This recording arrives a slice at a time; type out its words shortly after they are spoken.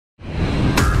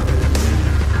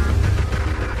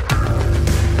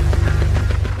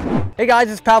Hey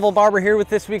guys, it's Pavel Barber here with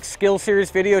this week's Skill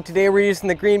Series video. Today we're using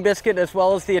the Green Biscuit as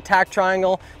well as the attack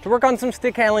triangle to work on some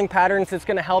stick handling patterns that's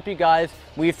going to help you guys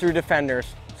weave through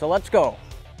defenders. So let's go.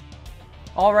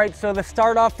 Alright, so to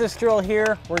start off this drill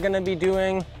here, we're going to be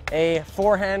doing a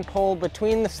forehand pull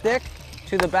between the stick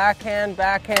to the backhand,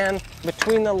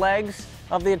 between the legs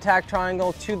of the attack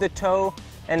triangle to the toe,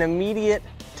 an immediate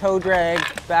toe drag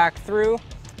back through,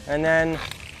 and then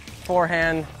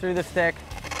forehand through the stick,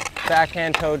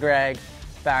 backhand toe drag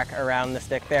back around the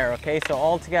stick there. Okay, so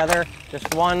all together,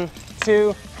 just 1,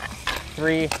 2,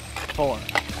 3, 4.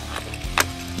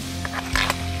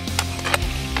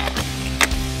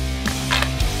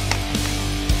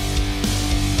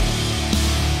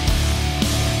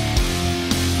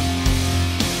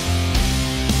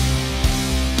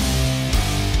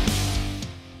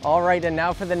 All right, and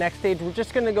now for the next stage, we're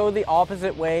just gonna go the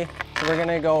opposite way. So we're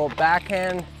gonna go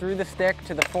backhand through the stick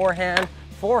to the forehand,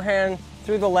 forehand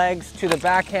through the legs to the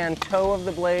backhand toe of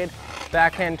the blade,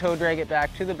 backhand toe drag it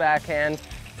back to the backhand,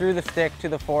 through the stick to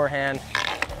the forehand,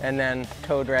 and then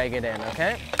toe drag it in,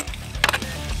 okay?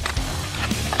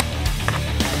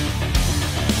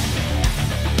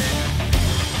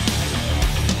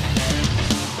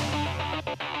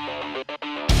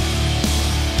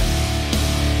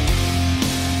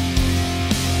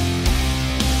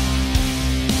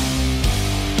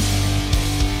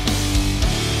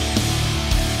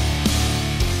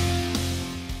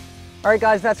 All right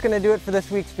guys, that's gonna do it for this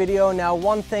week's video. Now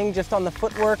one thing just on the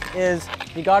footwork is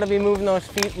you gotta be moving those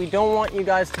feet. We don't want you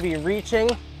guys to be reaching,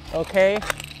 okay?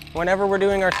 Whenever we're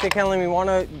doing our stick handling, we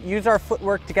wanna use our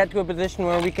footwork to get to a position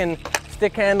where we can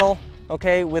stick handle,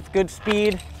 okay, with good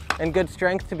speed and good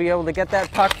strength to be able to get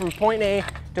that puck from point A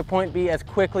to point B as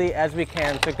quickly as we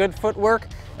can. So good footwork,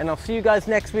 and I'll see you guys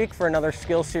next week for another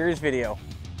Skill Series video.